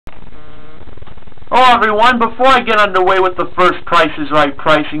Hello everyone, before I get underway with the first Price is Right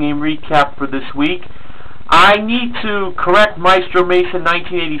pricing game recap for this week, I need to correct Maestro Mason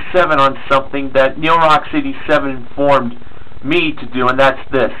 1987 on something that Neil Rocks 87 informed me to do, and that's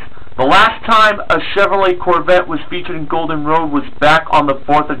this. The last time a Chevrolet Corvette was featured in Golden Road was back on the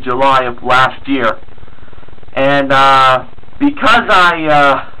 4th of July of last year. And because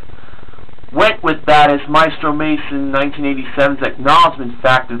I went with that as Maestro Mason 1987's acknowledgement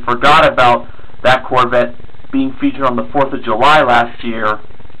fact and forgot about that Corvette being featured on the 4th of July last year,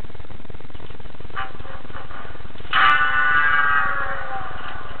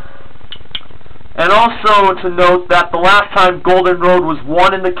 and also to note that the last time Golden Road was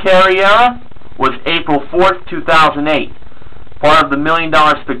won in the Carey era was April 4th, 2008, part of the $1 Million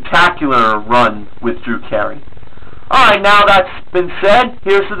Spectacular run with Drew Carey. Alright, now that's been said,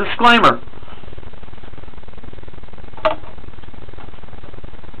 here's the disclaimer.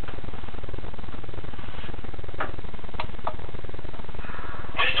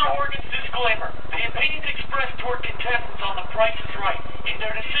 The opinions expressed toward contestants on The Price is Right in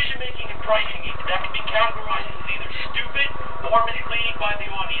their decision-making and pricing that can be categorized as either stupid or misleading by the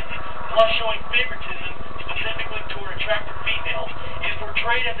audience, plus showing favoritism specifically toward attractive females, is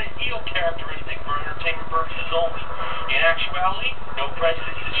portrayed as an heel characteristic for entertainment purposes only. In actuality, no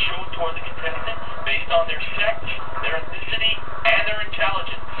prejudice is shown toward the contestant based on their sex, their ethnicity, and their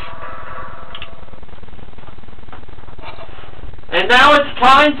intelligence. And now it's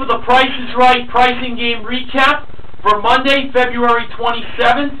time for the Price is Right pricing game recap for Monday, February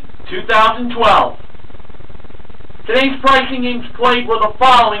 27th, 2012. Today's pricing games played were the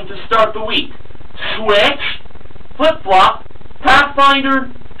following to start the week: Switch, Flip-Flop,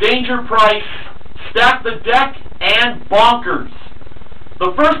 Pathfinder, Danger Price, Stack the Deck, and Bonkers.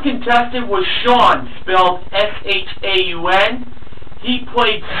 The first contestant was Sean, spelled S-H-A-U-N. He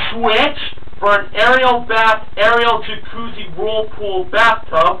played Switch for an Ariel Bath Ariel jacuzzi whirlpool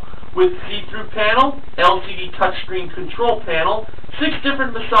bathtub with see-through panel, LCD touchscreen control panel, 6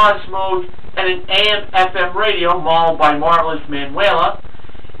 different massage modes, and an AM/FM radio modeled by Marvelous Manuela,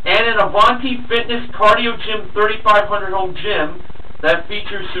 and an Avanti Fitness Cardio Gym 3500 home gym that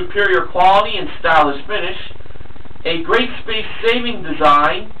features superior quality and stylish finish, a great space-saving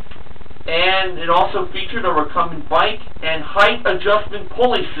design, and it also featured a recumbent bike and height adjustment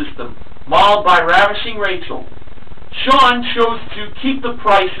pulley system modeled by Ravishing Rachel. Sean chose to keep the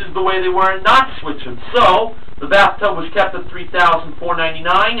prices the way they were and not switch them, so the bathtub was kept at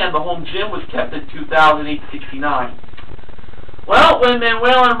 $3,499 and the home gym was kept at $2,869. Well, when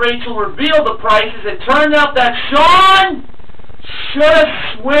Manuel and Rachel revealed the prices, it turned out that Sean should have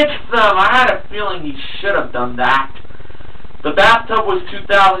switched them. I had a feeling he should have done that. The bathtub was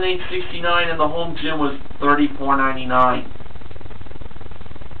 $2,869 and the home gym was $3,499.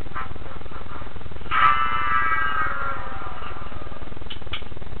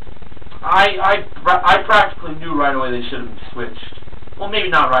 I practically knew right away they should have been switched. Well, maybe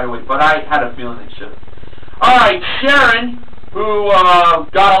not right away, but I had a feeling they should have. Alright, Sharon, who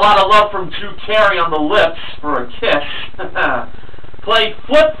got a lot of love from Drew Carey on the lips for a kiss, played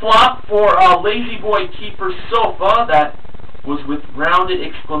Flip-Flop for a La-Z-Boy Kiefer sofa that was with rounded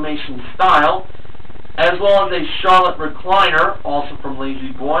exclamation style, as well as a Charlotte recliner, also from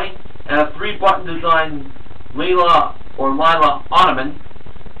La-Z-Boy, and a 3-button design Lila or Lila ottoman.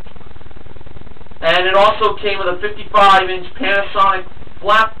 And it also came with a 55-inch Panasonic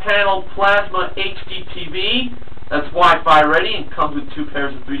flat panel plasma HDTV that's Wi-Fi ready and comes with 2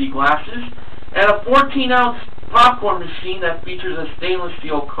 pairs of 3D glasses, and a 14-ounce popcorn machine that features a stainless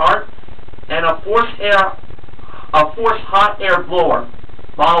steel cart and a force hot air blower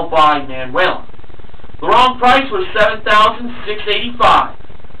modeled by Manuela. The wrong price was $7,685.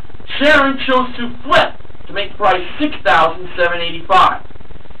 Sharon chose to flip to make the price $6,785.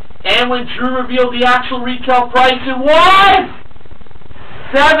 And when Drew revealed the actual retail price, it was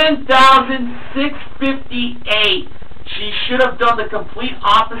 $7,658. She should have done the complete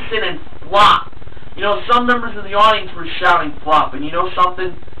opposite and flopped. You know, some members of the audience were shouting flop, and you know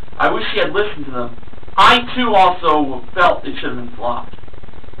something? I wish she had listened to them. I too also felt it should have been flopped.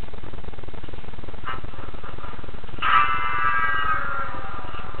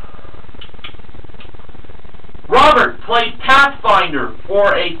 Robert played Pathfinder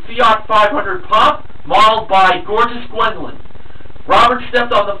for a Fiat 500 Pop modeled by Gorgeous Gwendolyn. Robert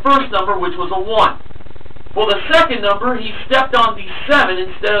stepped on the first number, which was a 1. For the second number, he stepped on the 7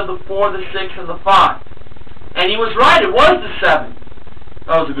 instead of the 4, the 6, and the 5. And he was right, it was the 7.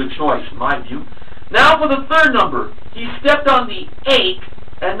 That was a good choice, in my view. Now for the third number, he stepped on the 8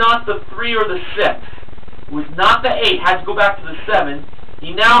 and not the 3 or the 6. It was not the 8, had to go back to the 7,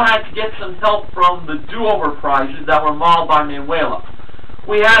 he now had to get some help from the do-over prizes that were modeled by Manuela.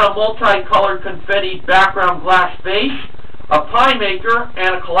 We had a multicolored confetti background glass vase, a pie maker,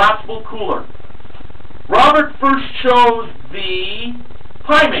 and a collapsible cooler. Robert first chose the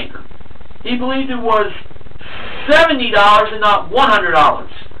pie maker. He believed it was $70 and not $100.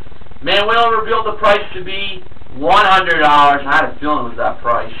 Manuela revealed the price to be $100. I had a feeling it was that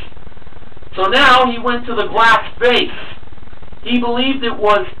price. So now he went to the glass vase. He believed it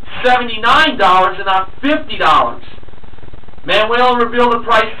was $79 and not $50. Manuela revealed the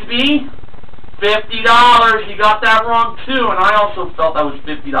price to be $50. He got that wrong too, and I also felt that was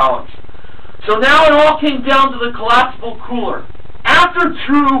 $50. So now it all came down to the collapsible cooler. After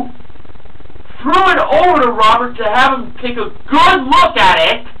Drew threw it over to Robert to have him take a good look at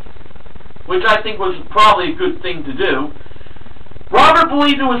it, which I think was probably a good thing to do, Robert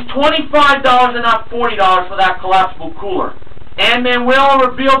believed it was $25 and not $40 for that collapsible cooler. And Manuela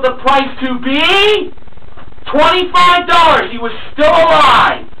revealed the price to be $25. He was still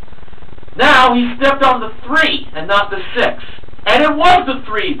alive. Now he stepped on the 3 and not the 6. And it was the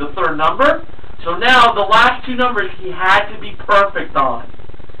 3, the third number. So now the last two numbers he had to be perfect on.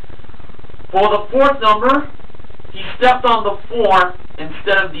 For the fourth number, he stepped on the 4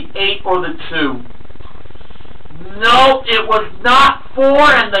 instead of the 8 or the 2. No, it was not 4,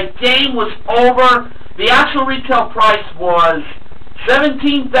 and the game was over. The actual retail price was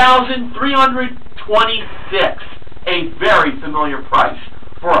 $17,326, a very familiar price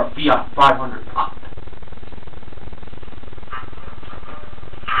for a Fiat 500 top.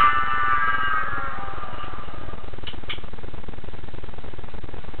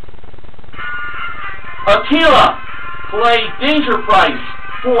 Aquila played Danger Price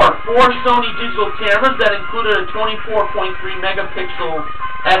for 4 Sony digital cameras that included a 24.3 megapixel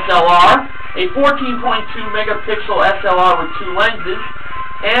SLR, a 14.2 megapixel SLR with 2 lenses,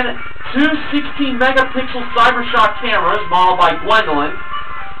 and 2 16 megapixel CyberShot cameras modeled by Gwendolyn,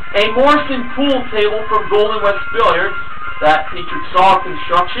 a Morrison pool table from Golden West Billiards that featured solid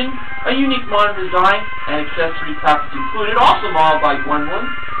construction, a unique modern design, and accessory package included, also modeled by Gwendolyn.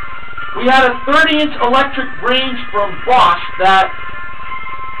 We had a 30-inch electric range from Bosch that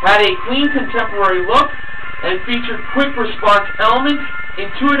had a clean contemporary look and featured quick response elements,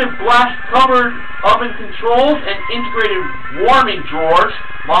 intuitive glass-covered oven controls, and integrated warming drawers,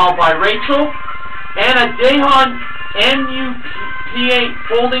 modeled by Rachel, and a Dayhan M.V.P.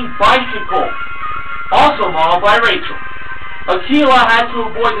 folding bicycle, also modeled by Rachel. Aquila had to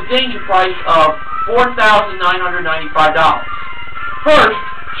avoid the danger price of $4,995. First,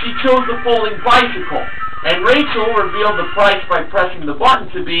 she chose the folding bicycle, and Rachel revealed the price by pressing the button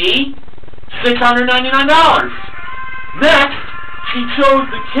to be $699. Next, she chose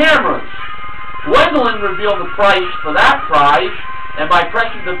the cameras. Gwendolyn revealed the price for that prize, and by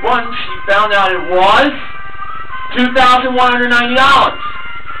pressing the button, she found out it was $2,190.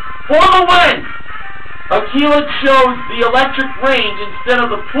 For the win, Aquila chose the electric range instead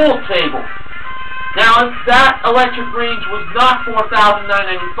of the pool table. Now, if that electric range was not $4,995,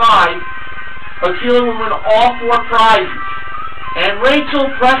 Aquila would win all 4 prizes. And Rachel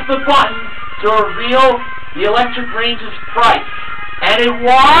pressed the button to reveal the electric range's price. And it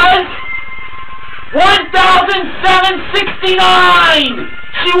was $1,769!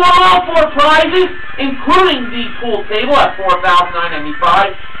 She won all 4 prizes, including the pool table at $4,995.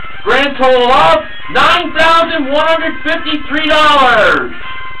 Grand total of $9,153.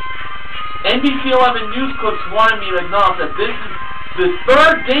 NBC 11 News Clips wanted me to acknowledge that this is the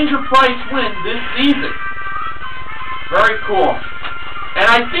 3rd Danger Price win this season. Very cool. And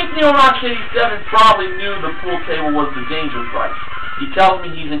I think Neil Rock 87 probably knew the pool table was the Danger Price. He tells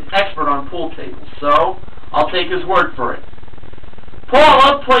me he's an expert on pool tables, so I'll take his word for it.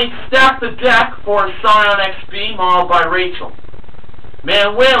 Paula played Stack the Deck for a Scion XB modeled by Rachel.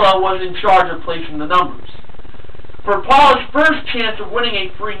 Manuela was in charge of placing the numbers. For Paula's first chance of winning a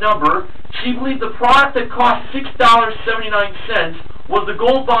free number, she believed the product that cost $6.79 was the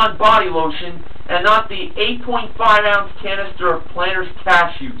Gold Bond body lotion and not the 8.5-ounce canister of Planters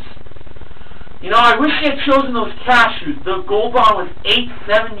cashews. You know, I wish she had chosen those cashews. The Gold Bond was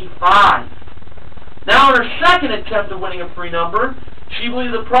 $8.75. Now, in her second attempt at winning a free number, she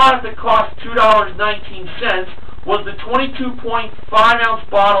believed the product that cost $2.19 was the 22.5-ounce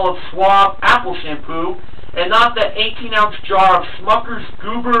bottle of Suave apple shampoo and not the 18-ounce jar of Smucker's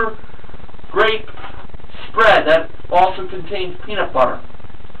Goober grape spread that also contains peanut butter.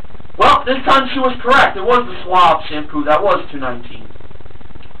 Well, this time she was correct. It was the Suave shampoo. That was $2.19.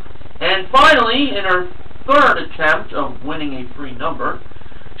 And finally, in her third attempt of winning a free number,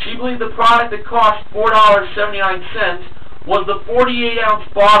 she believed the product that cost $4.79 was the 48-ounce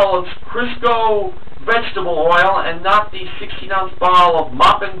bottle of Crisco vegetable oil and not the 16-ounce bottle of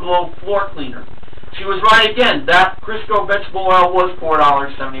Mop and Glow floor cleaner. She was right again. That Crisco vegetable oil was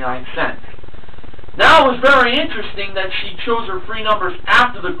 $4.79. Now, it was very interesting that she chose her free numbers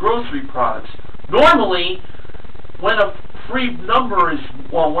after the grocery products. Normally, when a free number is,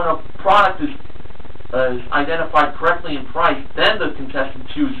 well, when a product is identified correctly in price, then the contestant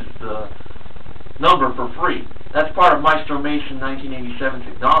chooses the number for free. That's part of Maestro Mason 1987's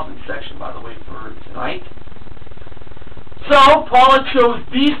acknowledgement section, by the way, for tonight. So, Paula chose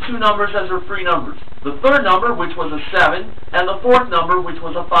these two numbers as her free numbers. The third number, which was a 7, and the fourth number, which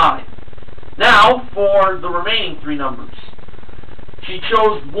was a 5. Now, for the remaining three numbers. She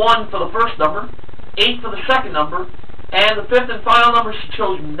chose 1 for the first number, 8 for the second number, and the fifth and final number, she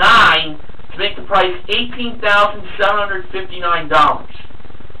chose 9 to make the price $18,759.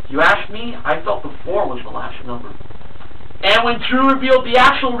 You ask me, I felt the 4 was the last number. And when Drew revealed the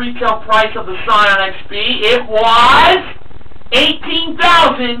actual retail price of the Scion XP, it was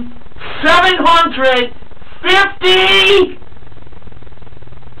 $18,753!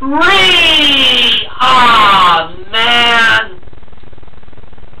 Ah, man!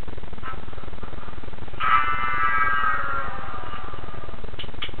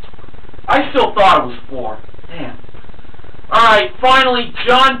 I still thought it was 4. Man. Alright, finally,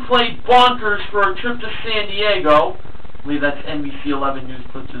 John played bonkers for a trip to San Diego. I believe that's NBC 11 News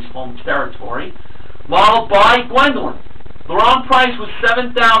Blitz's home territory. Modeled by Gwendolyn. The wrong price was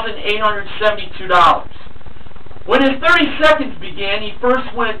 $7,872. When his 30 seconds began, he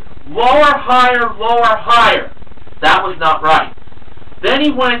first went lower, higher, lower, higher. That was not right. Then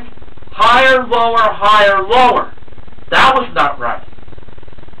he went higher, lower, higher, lower. That was not right.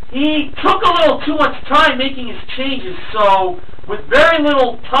 He took a little too much time making his changes, so with very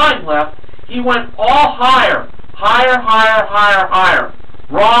little time left, he went all higher. Higher, higher, higher, higher.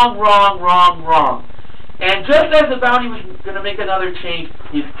 Wrong, wrong, wrong, wrong. And just as about he was going to make another change,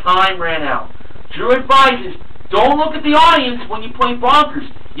 his time ran out. Drew advises, don't look at the audience when you play bonkers.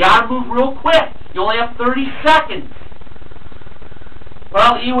 You got to move real quick. You only have 30 seconds.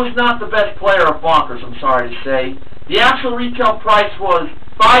 Well, he was not the best player of bonkers, I'm sorry to say. The actual retail price was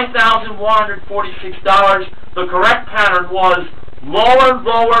 $5,146. The correct pattern was lower,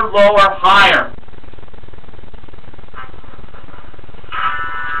 lower, lower, higher.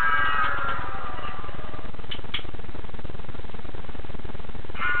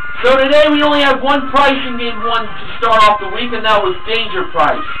 So today we only have one pricing game to start off the week, and that was Danger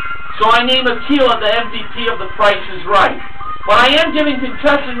Price. So I name Akila the MVP of The Price is Right. But I am giving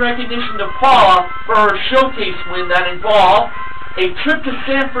contestant recognition to Paula for her showcase win that involved a trip to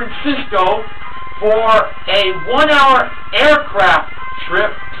San Francisco for a 1-hour aircraft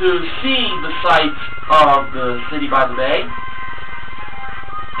trip to see the sights of the city by the bay.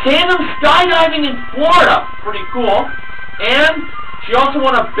 Tandem skydiving in Florida, pretty cool. And she also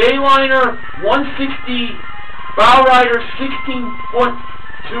won a Bayliner 160 Bowrider 16-foot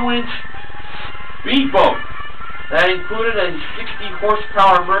 2-inch speedboat. That included a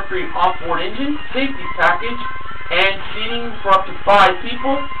 60-horsepower Mercury off-board engine, safety package, and seating for up to 5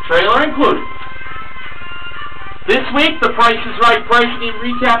 people, trailer included. This week, the Price is Right Pricing Game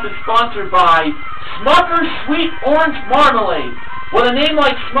Recap is sponsored by Smucker's Sweet Orange Marmalade. With a name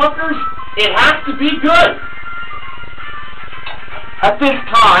like Smucker's, it has to be good. At this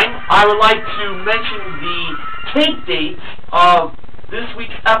time, I would like to mention the tape dates of this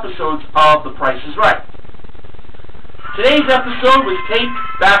week's episodes of The Price is Right. Today's episode was taped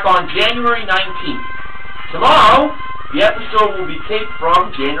back on January 19th. Tomorrow, the episode will be taped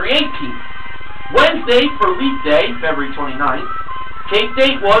from January 18th. Wednesday, for Leap Day, February 29th, tape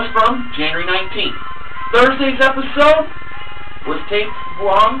date was from January 19th. Thursday's episode was taped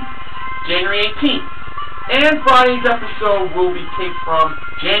from January 18th. And Friday's episode will be taped from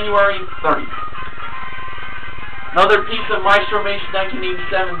January 30th. Another piece of Maestro Mason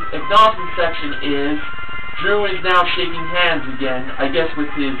 1987 acknowledgement section is Drew is now shaking hands again, I guess with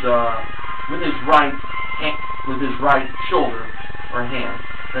his right shoulder or hand,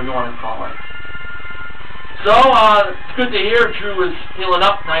 whatever you want to call it. So it's good to hear Drew is healing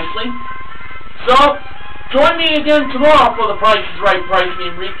up nicely. So join me again tomorrow for the Price is Right Price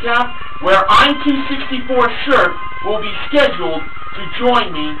Game Recap, where I'm 264 Shirt will be scheduled to join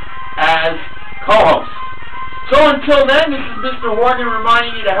me as co-host. So until then, this is Mr. Horgan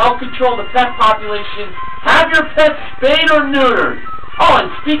reminding you to help control the pet population. Have your pets spayed or neutered. Oh, and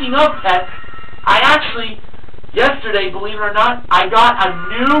speaking of pets, I actually, yesterday, believe it or not, I got a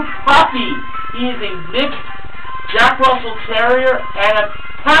new puppy. He is a mixed Jack Russell Terrier and a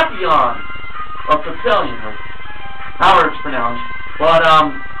Papillon, or Papillion. however it's pronounced. But,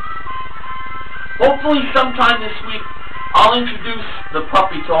 hopefully sometime this week, I'll introduce the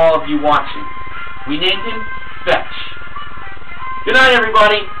puppy to all of you watching. We named him Fetch. Good night,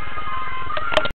 everybody.